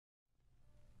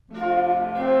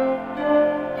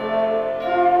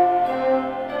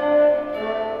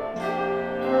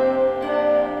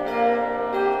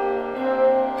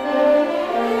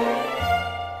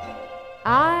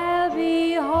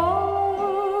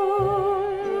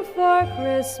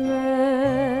Christmas.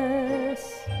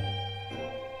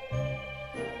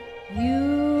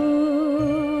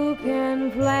 You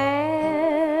can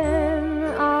plan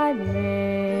I'd make.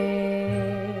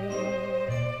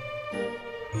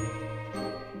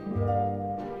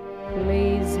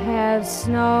 Please have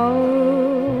snow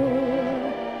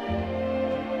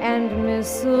and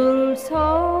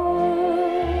mistletoe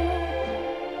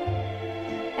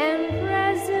and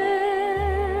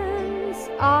presents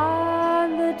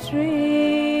on the tree.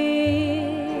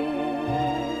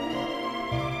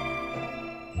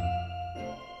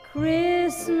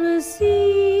 Christmas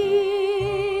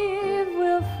Eve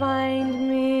will find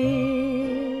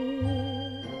me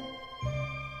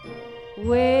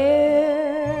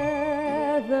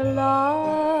where the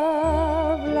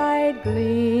love light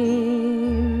gleams.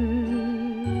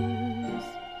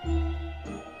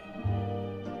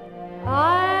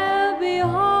 I'll be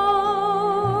home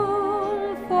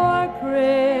for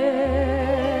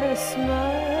Christmas,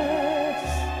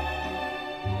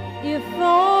 if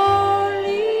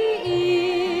only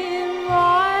in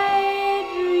my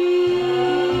dream.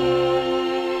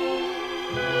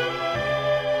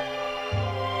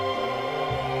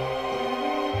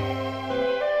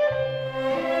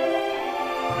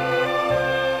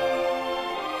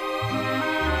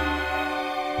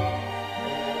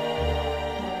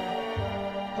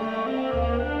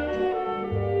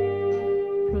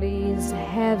 Please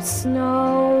have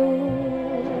snow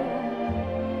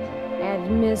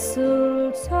and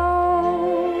mistletoe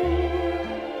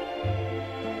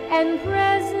and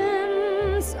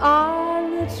presents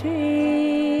on the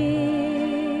tree.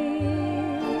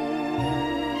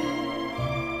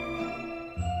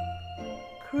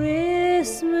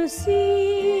 Christmas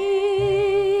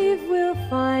Eve will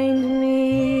find me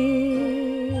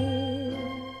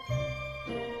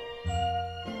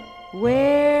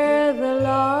where the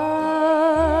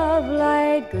love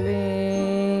light gleams.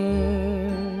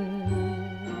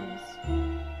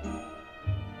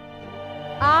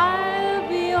 I'll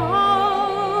be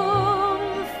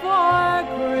home for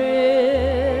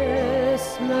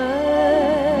Christmas,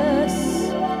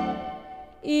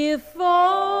 if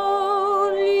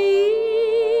only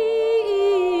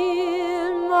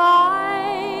in my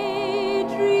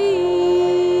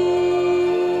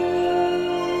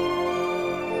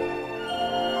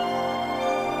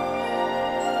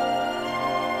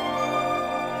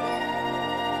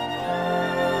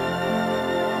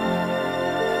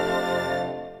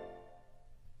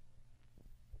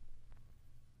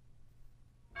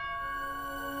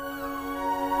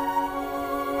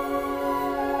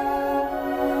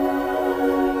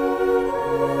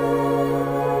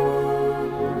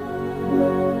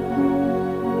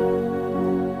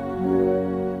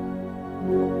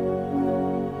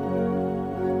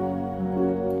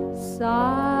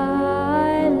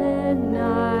silent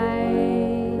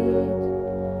night,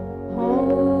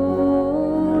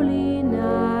 holy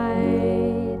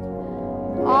night,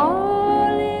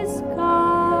 all is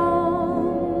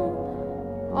calm,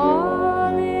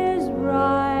 all is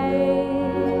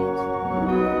bright.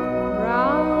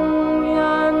 Round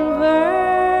yon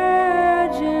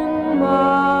virgin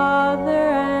mother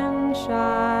and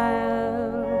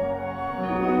child,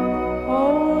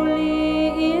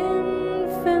 holy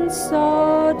infant, so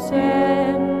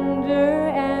tender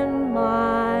and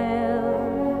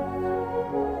mild,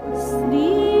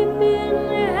 sleep in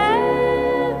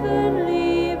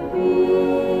heavenly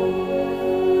peace,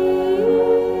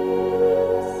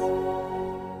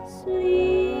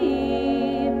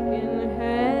 sleep in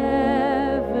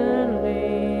heavenly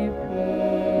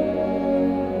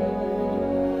peace.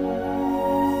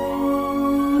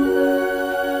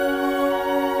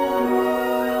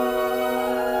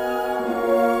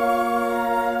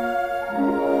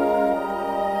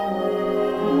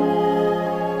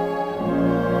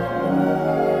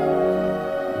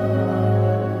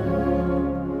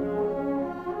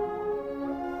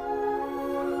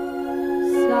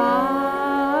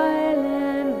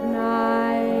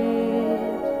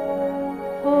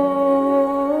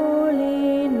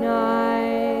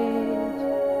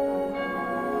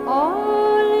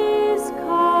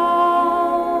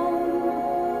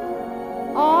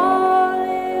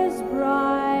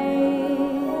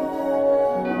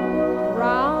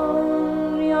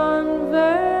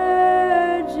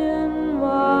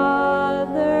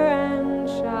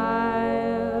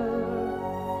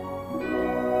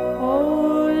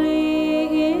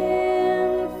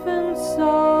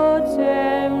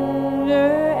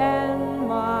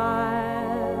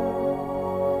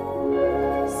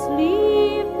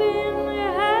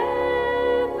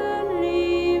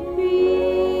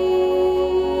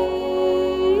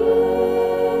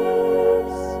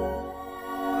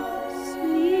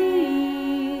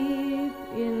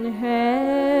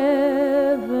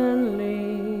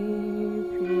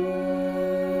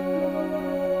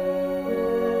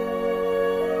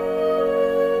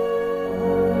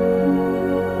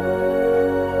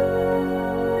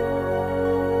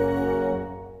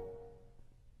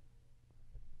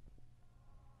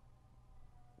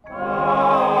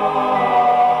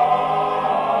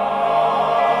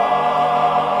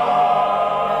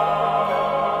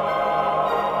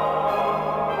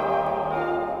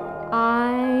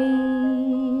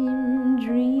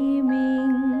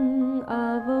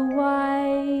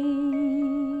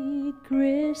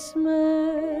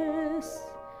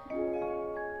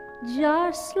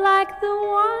 just like the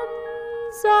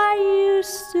ones I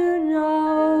used to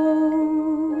know,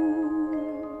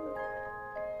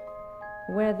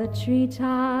 where the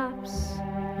treetops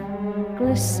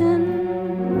glisten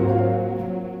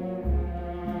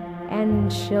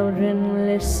and children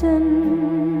listen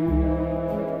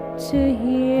to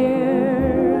hear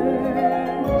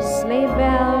sleigh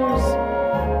bells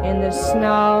in the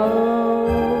snow.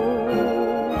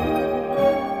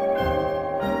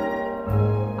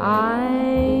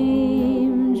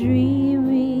 I'm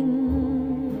dreaming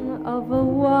of a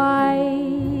white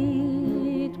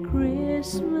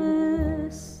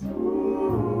Christmas,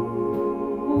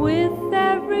 with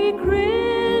every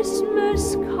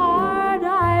Christmas card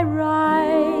I write.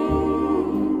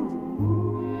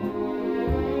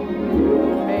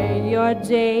 May your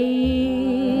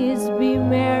days be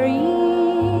merry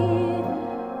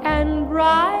and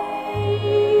bright,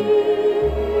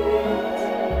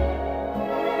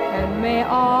 and may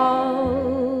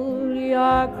all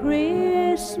your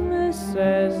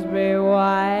Christmases be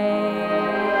white.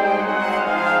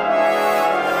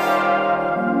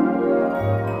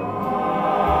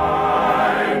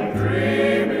 I'm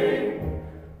dreaming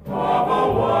of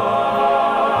a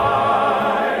white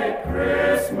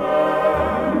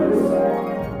Christmas,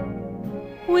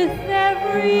 with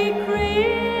every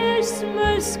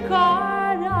Christmas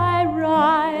card I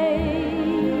write.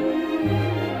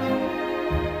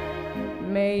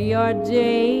 May your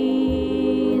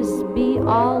days be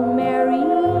all merry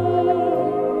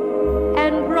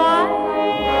and bright,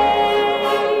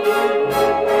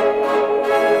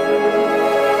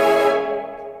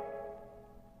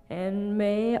 and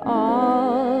may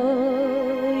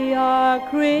all your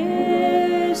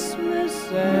Christmases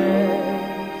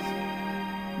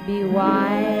be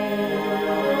white.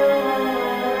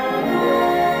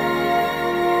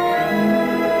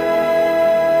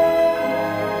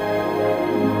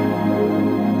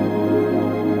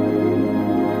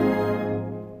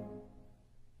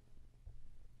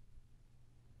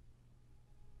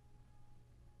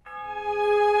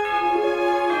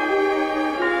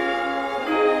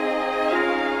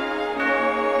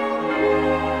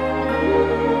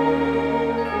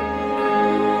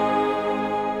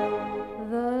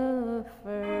 The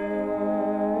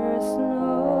first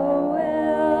Noel,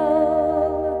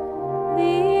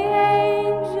 the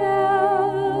angel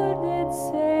did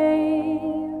say,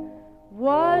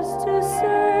 was to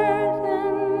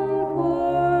certain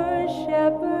poor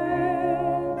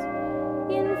shepherds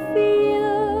in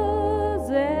fields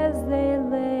as they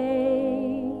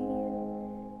lay,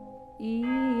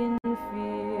 in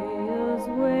fields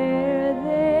where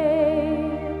they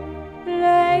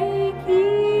lay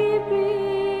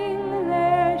keeping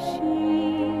their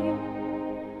sheep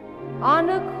on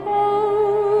a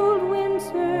cold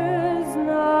winter's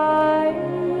night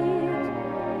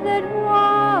that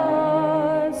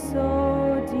was so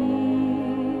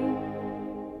deep.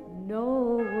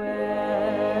 Noel,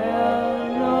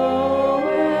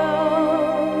 Noel,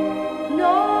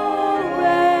 Noel,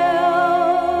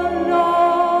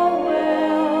 Noel,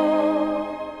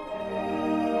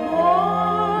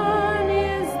 born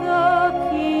is the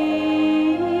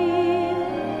King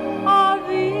of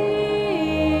Israel.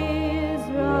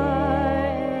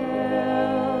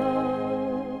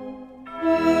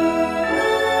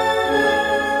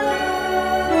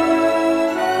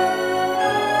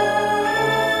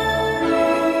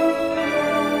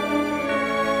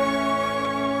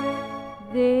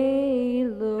 They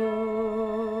looked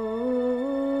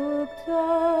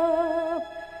up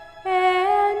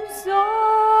and saw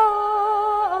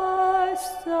a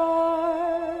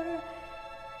star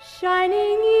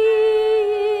shining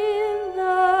in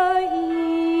the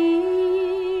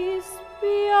east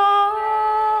beyond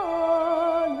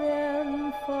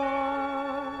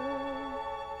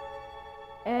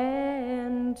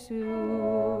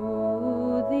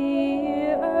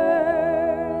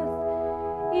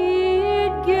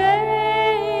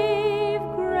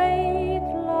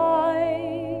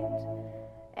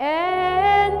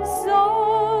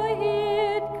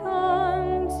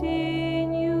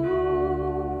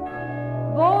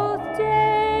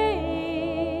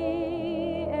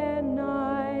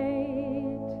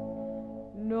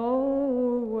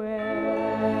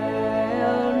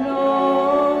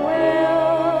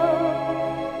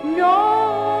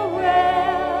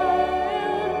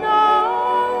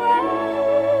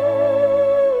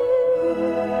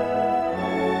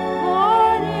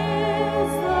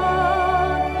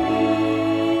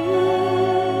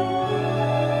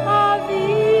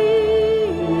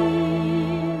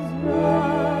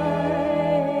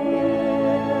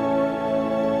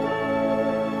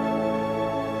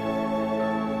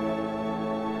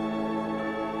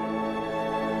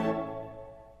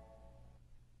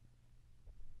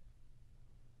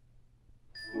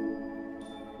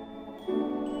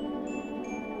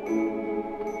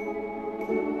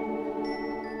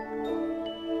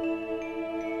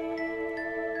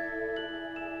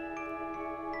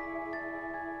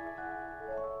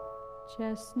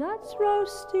Chestnuts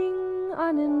roasting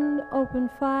on an open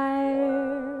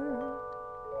fire,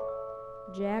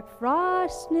 Jack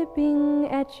Frost nipping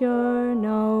at your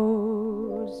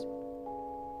nose,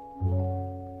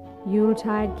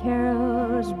 Yuletide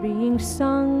carols being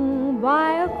sung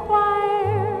by a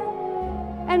choir,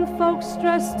 and folks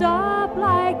dressed up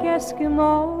like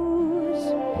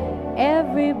Eskimos.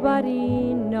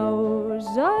 Everybody knows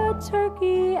a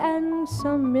turkey and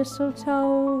some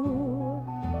mistletoe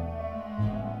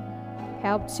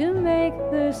help to make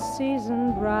the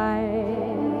season bright.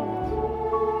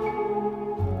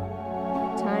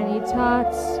 Tiny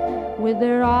tots with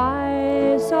their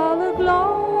eyes all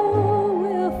aglow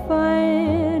will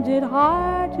find it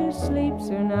hard to sleep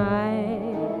tonight.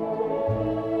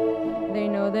 They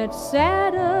know that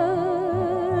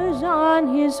Santa's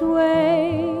on his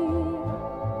way.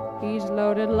 He's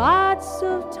loaded lots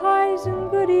of toys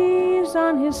and goodies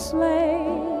on his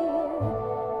sleigh,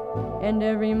 and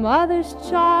every mother's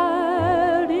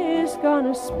child is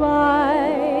gonna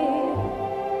spy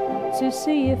to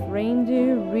see if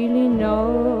reindeer really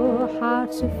know how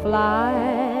to fly.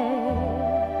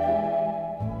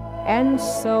 And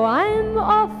so I'm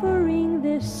offering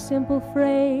this simple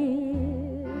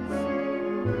phrase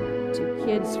to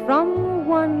kids from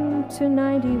 1 to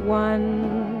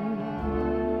 91.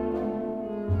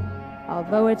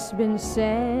 Although it's been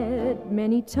said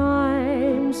many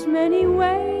times, many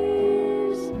ways,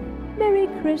 Merry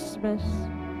Christmas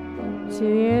to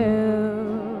you.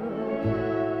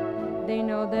 They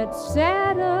know that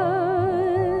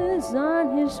Santa's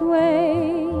on his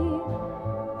way.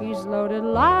 He's loaded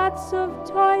lots of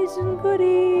toys and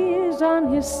goodies on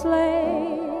his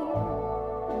sleigh,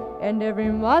 and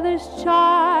every mother's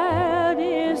child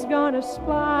is gonna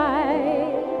spy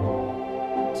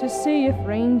to see if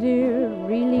reindeer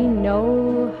really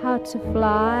know how to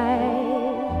fly.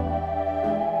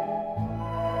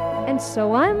 And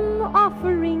so I'm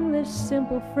offering this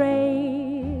simple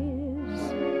phrase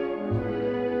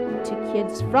to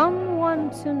kids from 1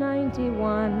 to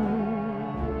 91.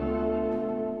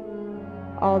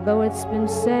 Although it's been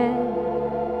said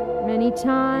many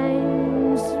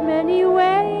times, many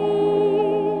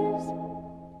ways,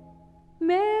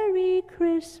 Merry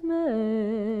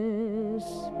Christmas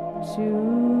to you.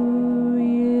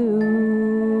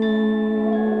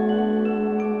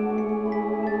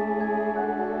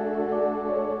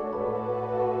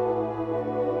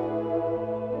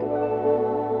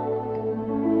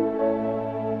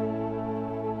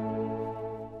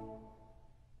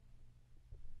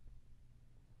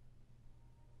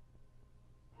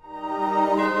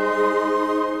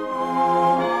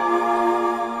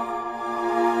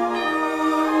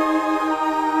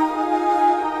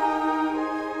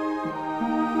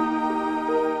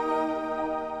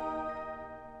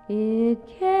 It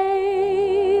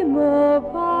came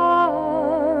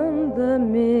upon the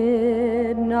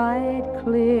midnight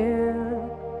clear,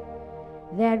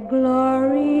 that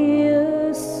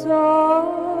glorious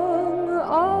song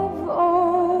of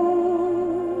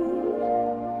old,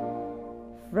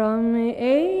 from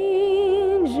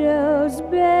angels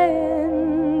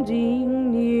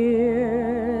bending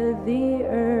near the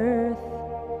earth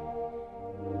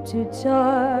to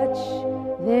touch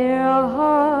their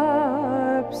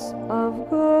harps of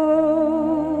gold.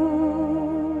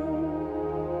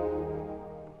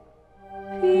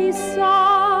 Peace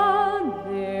on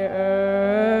the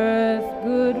earth,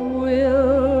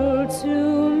 goodwill to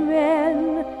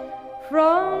men,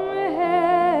 from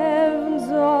heaven's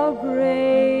all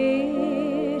gracious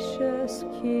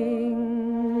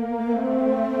King.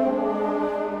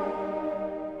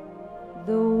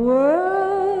 The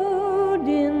world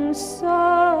in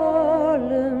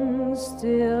solemn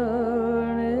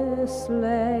stillness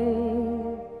lay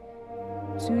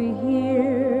to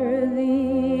hear the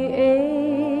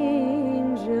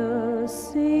angels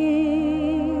sing.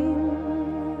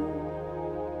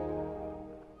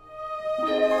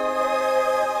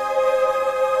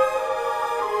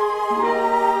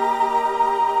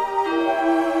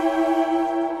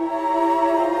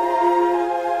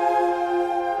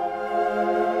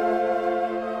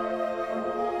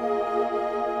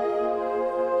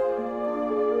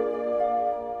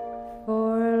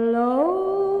 For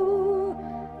lo,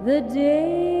 the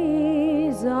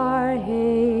days are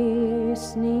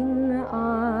hastening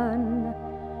on,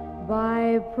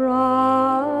 by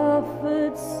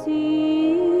prophets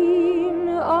seen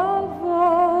of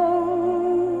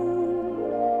old,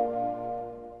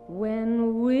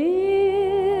 when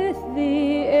with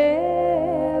the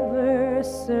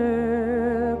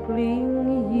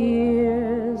ever-circling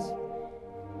years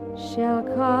shall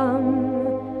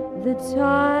come the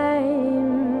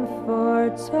time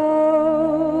foretold.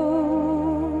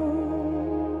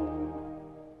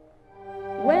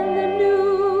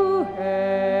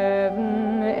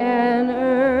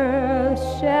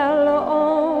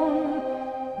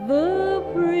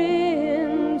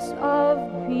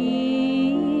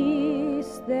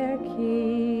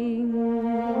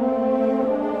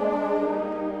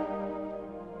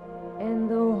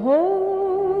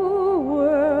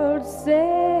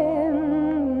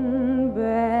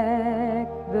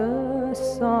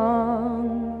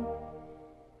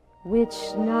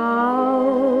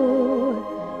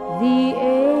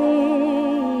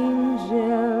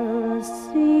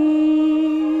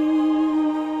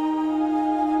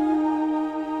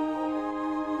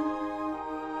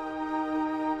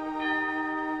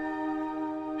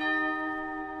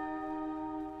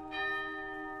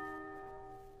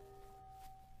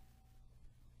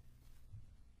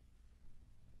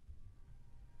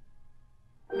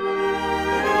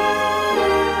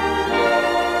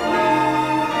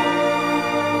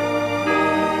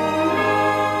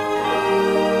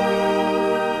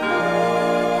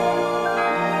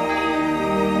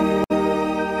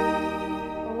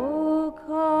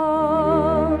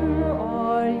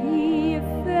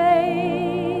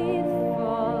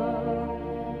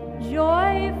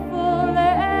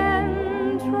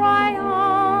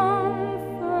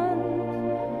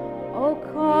 Oh,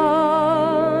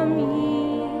 come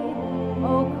ye,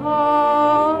 oh,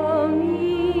 come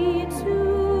ye to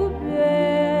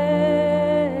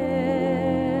Bethlehem.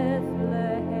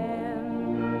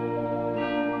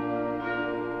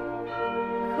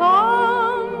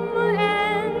 Come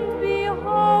and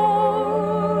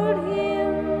behold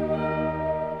him,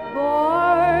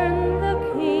 born the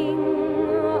King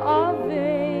of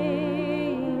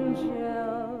angels.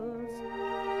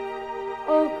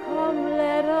 Oh, come,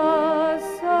 let us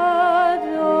adore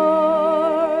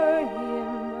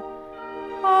him.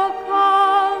 Oh,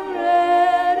 come,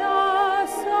 let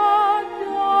us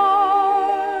adore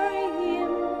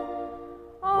him.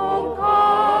 Oh,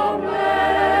 come,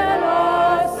 let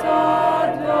us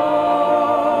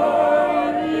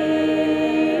adore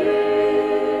him.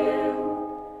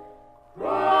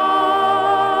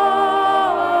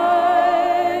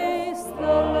 Christ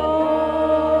the Lord.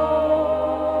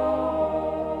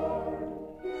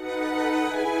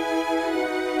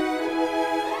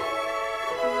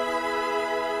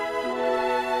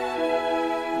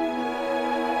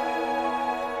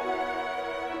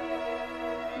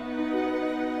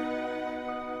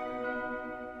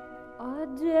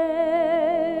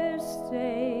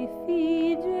 Adeste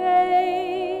fidelis,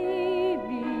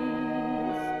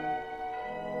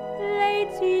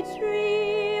 laeti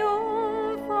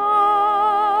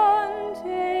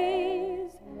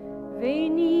triumphantes,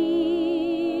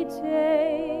 venite,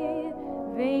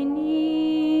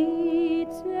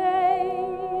 venite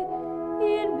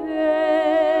in Bethlehem.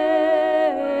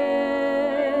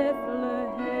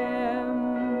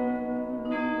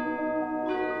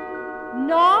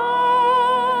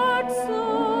 Not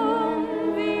sum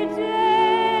videte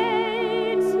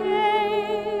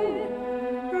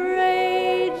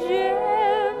regem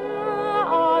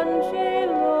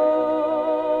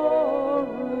angelorum,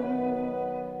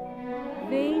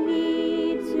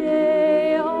 venite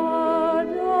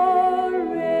adoremus,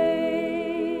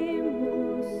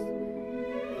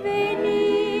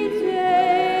 venite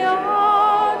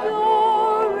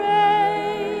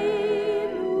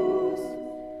adoremus,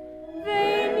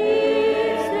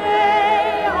 venite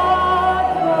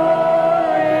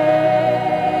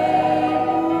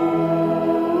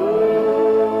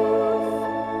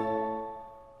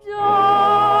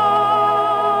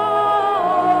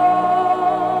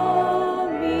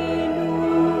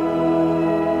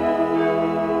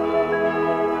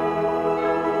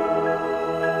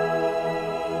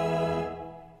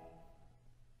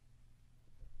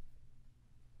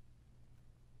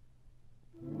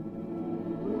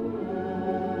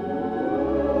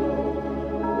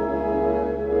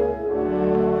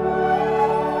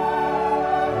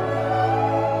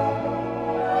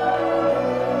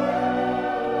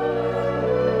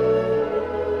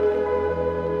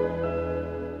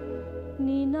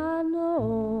Nina, no,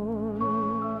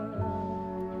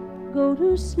 go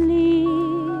to sleep.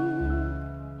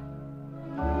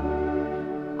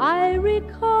 I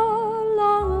recall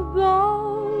long ago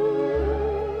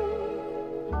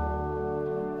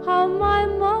how my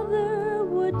mother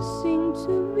would sing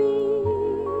to me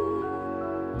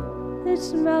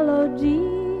this melody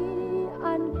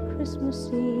on Christmas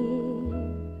Eve.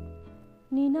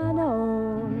 Nina, no,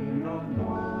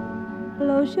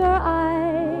 close your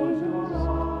eyes.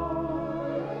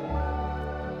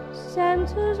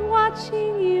 Santa's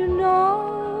watching, you know,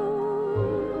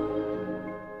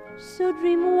 so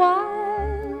dream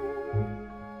while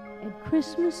at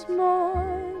Christmas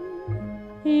morn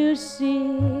you see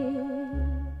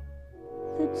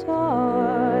the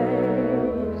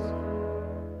toys.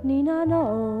 Nina, no,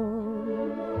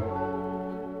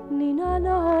 Nina,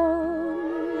 no,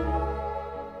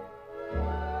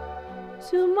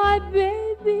 to my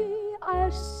baby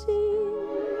I'll sing.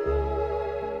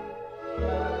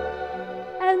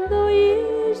 And though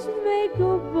years may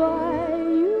go by,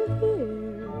 you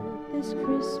hear this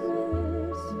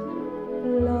Christmas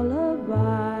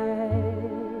lullaby.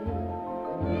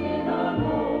 Nina,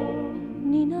 no,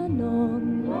 Nina, no,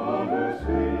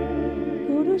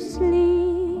 go to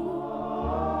sleep.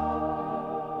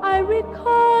 I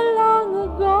recall long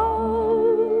ago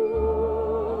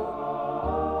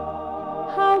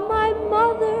how my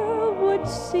mother would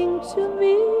sing to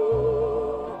me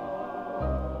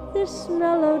this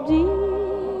melody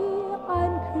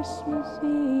on Christmas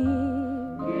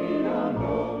Eve.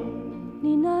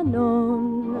 Nina, no,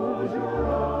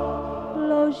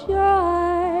 close your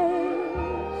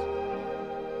eyes.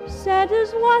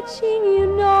 Santa's watching, you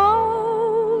know,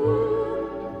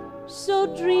 so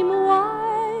dream a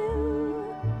while,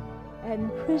 and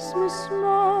Christmas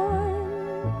morn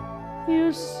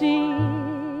you'll see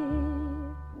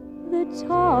the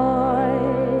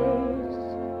toys.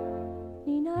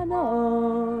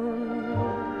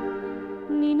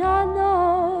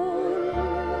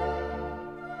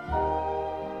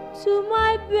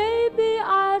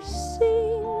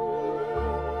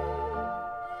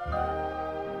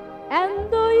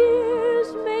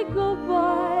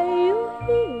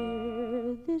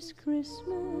 this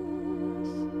Christmas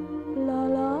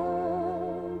lullaby.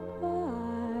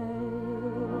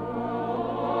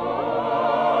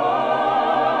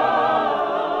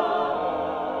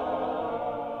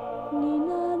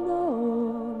 Nina non.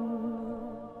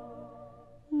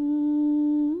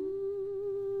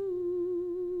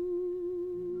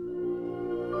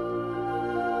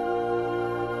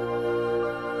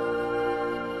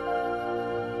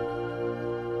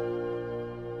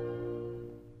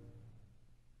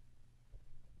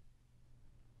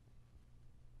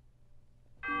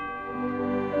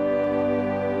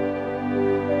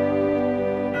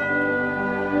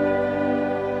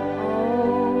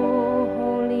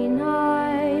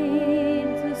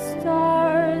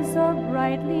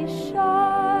 Brightly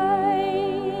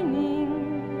shining,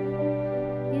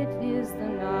 it is the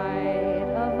night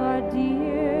of our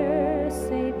dear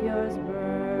Savior's birth.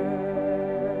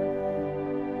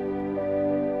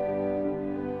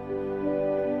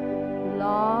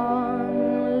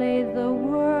 Long lay the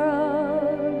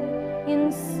world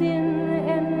in sin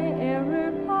and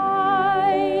error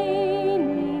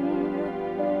pining,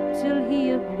 till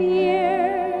he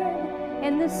appeared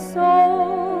and the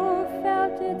soul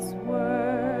felt its worth.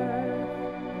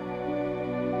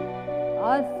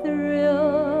 A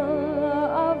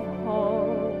thrill of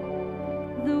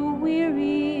hope, the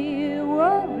weary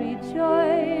world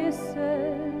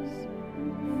rejoices,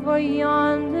 for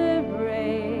yonder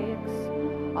breaks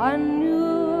a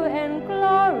new and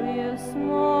glorious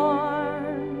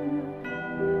morn.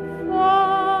 Fall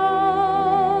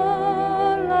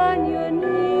on your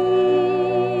knees,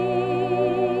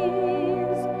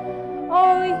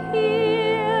 oh,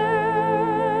 hear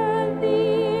the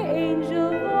angel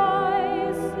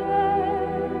voices.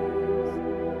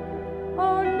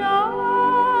 Oh, night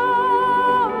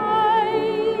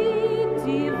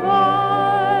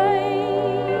divine,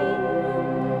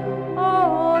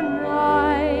 oh,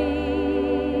 night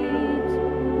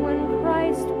when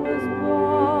Christ was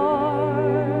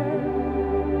born.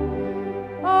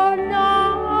 Oh, night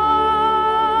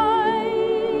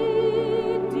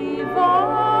divine,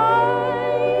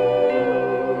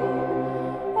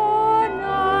 oh,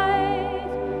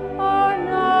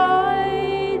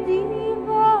 night divine.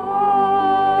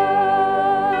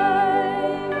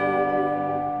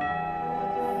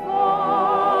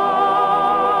 Fall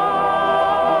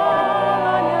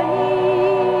on your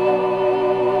knees,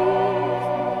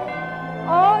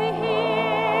 oh,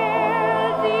 hear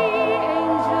the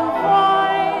angel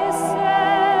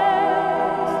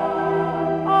voices.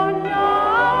 Oh, night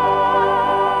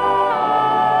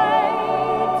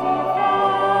divine,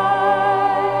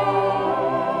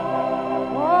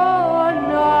 oh,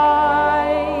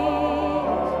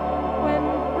 night when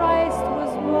Christ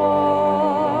was born.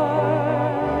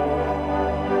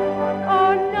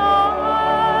 Oh, night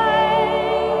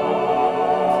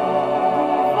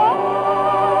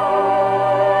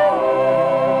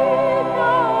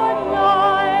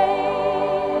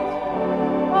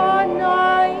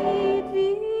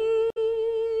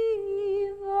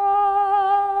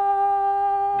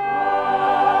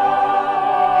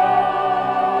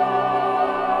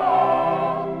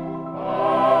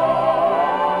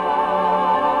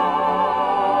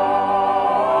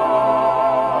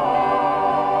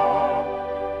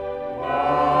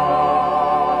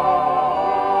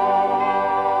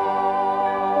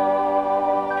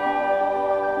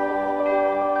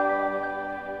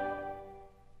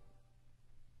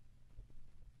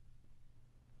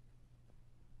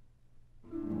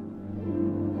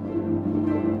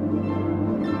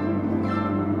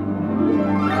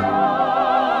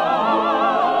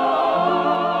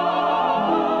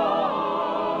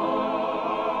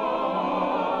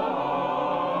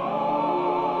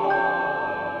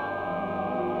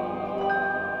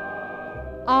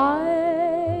I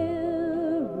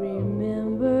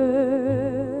remember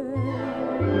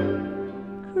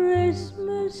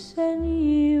Christmas and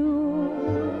you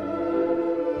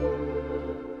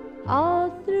all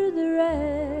through the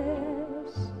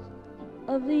rest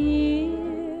of the year.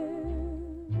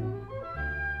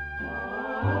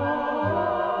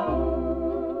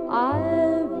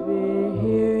 I've been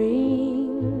hearing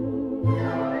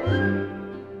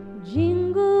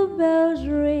jingle bells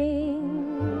ring,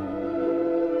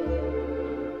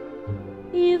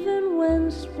 even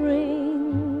when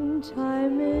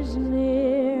springtime is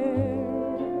near.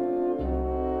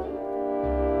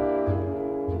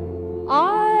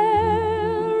 I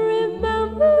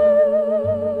remember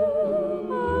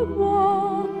I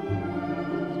walked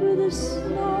through the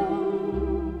snow,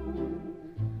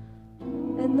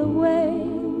 and the way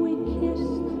we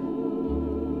kissed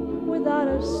without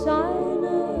a sign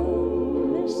of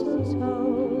mistletoe.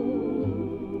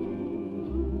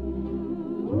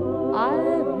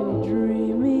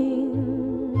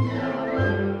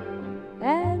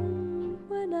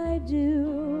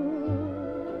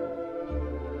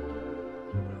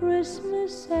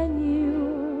 Christmas and you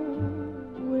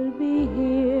will be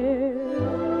here.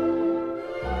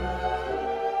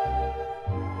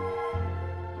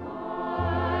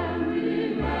 I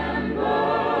remember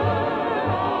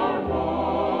I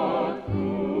walked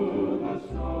through the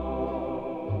snow,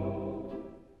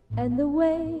 And the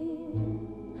way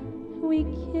we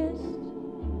kissed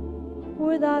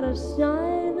without a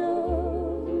sign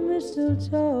of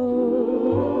mistletoe.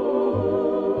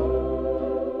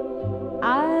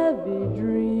 I'll be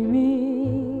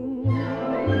dreaming,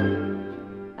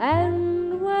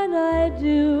 and when I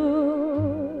do,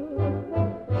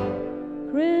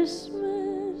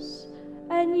 Christmas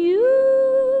and you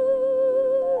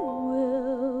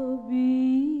will be.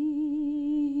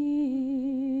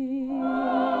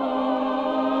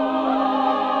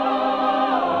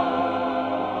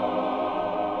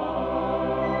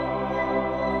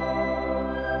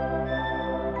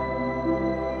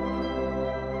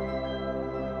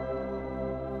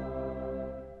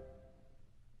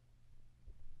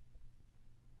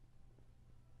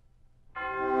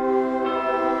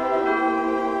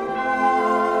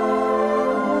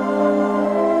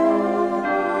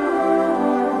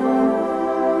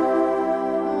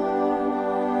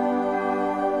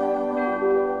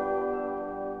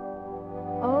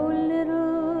 Oh,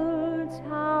 little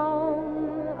town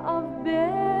of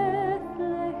Bethlehem,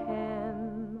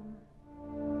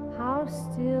 how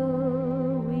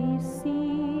still we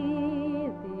see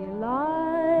thee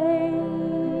lie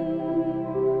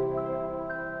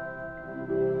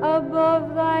above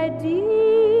thy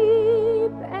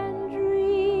deep and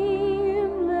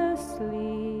dreamless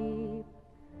sleep.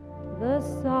 The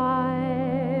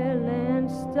silent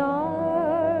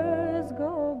stars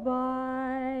go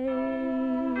by,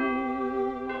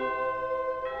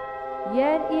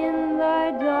 yet in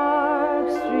thy dark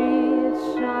streets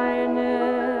shineth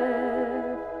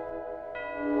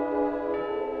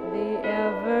the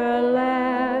everlasting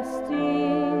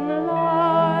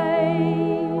light.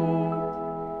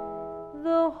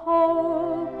 The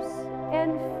hopes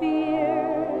and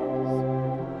fears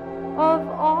of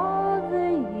all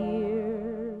the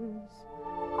years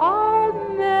are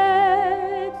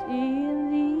met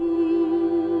in thee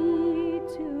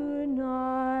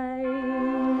tonight.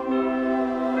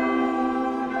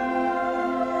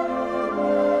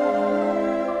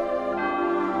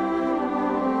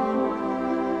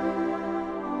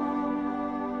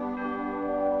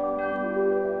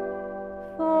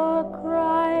 For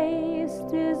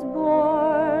Christ is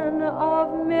born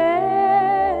of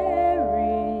Mary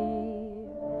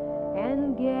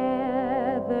and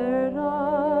gathered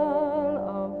all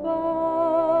above.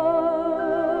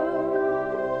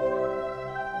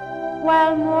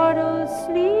 While mortals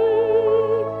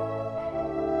sleep,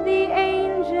 the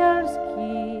angels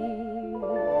keep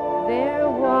their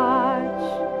watch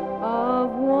of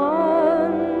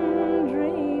wondering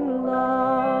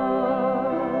love.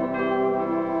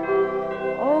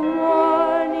 O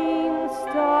morning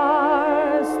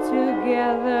stars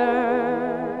together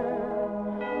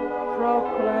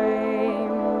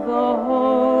proclaim the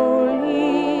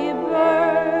holy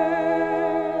birth,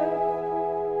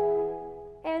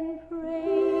 and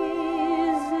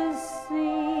praises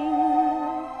sing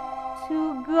to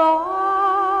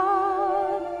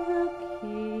God the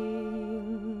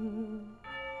King,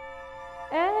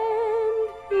 and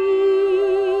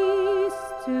peace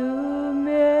to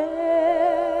men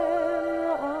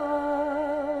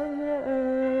on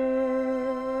earth.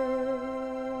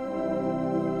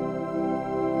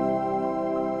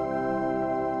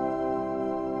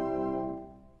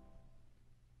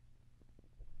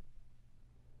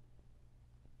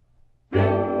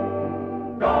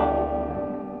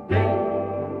 dong, ding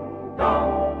dong,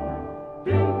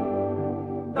 ding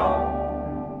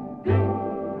dong, ding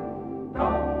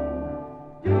dong,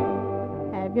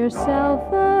 ding. Have yourself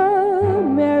a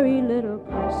merry little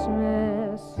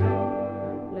Christmas.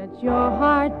 Let your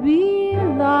heart be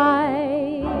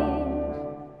light.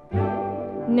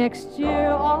 Next year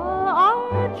all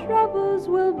our troubles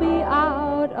will be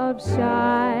out of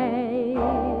sight.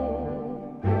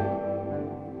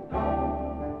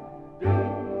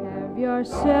 Have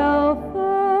yourself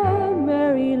a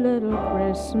merry little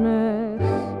Christmas.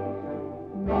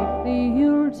 Make the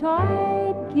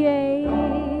Yuletide gay.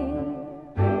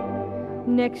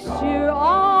 Next year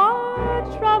all our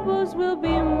troubles will be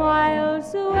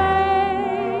miles away.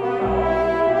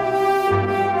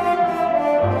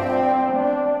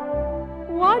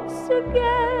 Once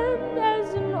again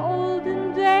as in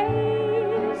olden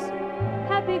days,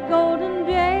 happy golden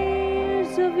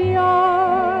days of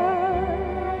yore.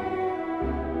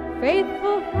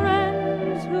 Faithful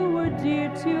friends who were dear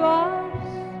to us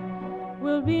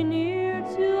will be near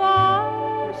to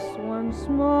us once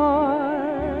more.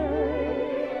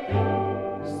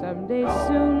 Someday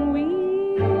soon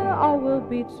we all will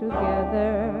be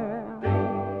together,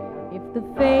 if the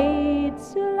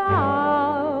fates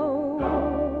allow.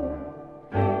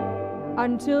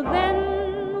 Until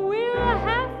then we'll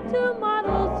have to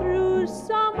muddle through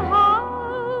somehow.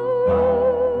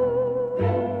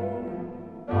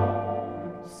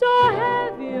 So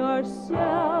have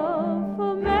yourself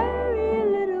a merry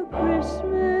little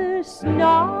Christmas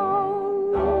now.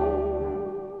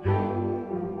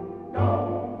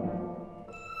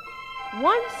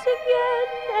 Once again,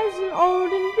 as in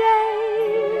olden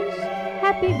days,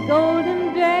 happy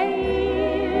golden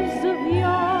days of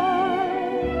yore,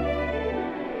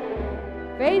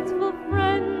 faithful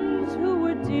friends who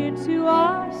were dear to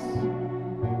us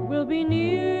will be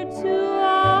near to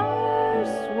us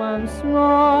once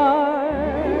more.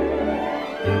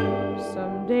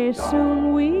 Someday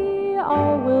soon we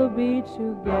all will be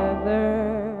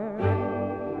together,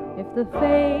 if the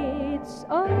fates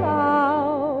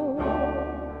allow.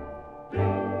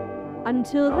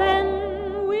 Until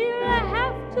then we'll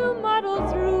have to muddle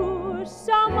through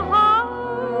somehow.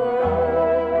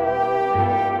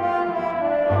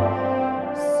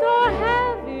 So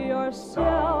have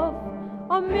yourself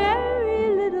a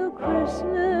merry little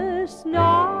Christmas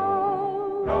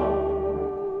now.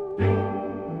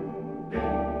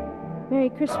 Merry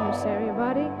Christmas,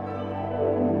 everybody.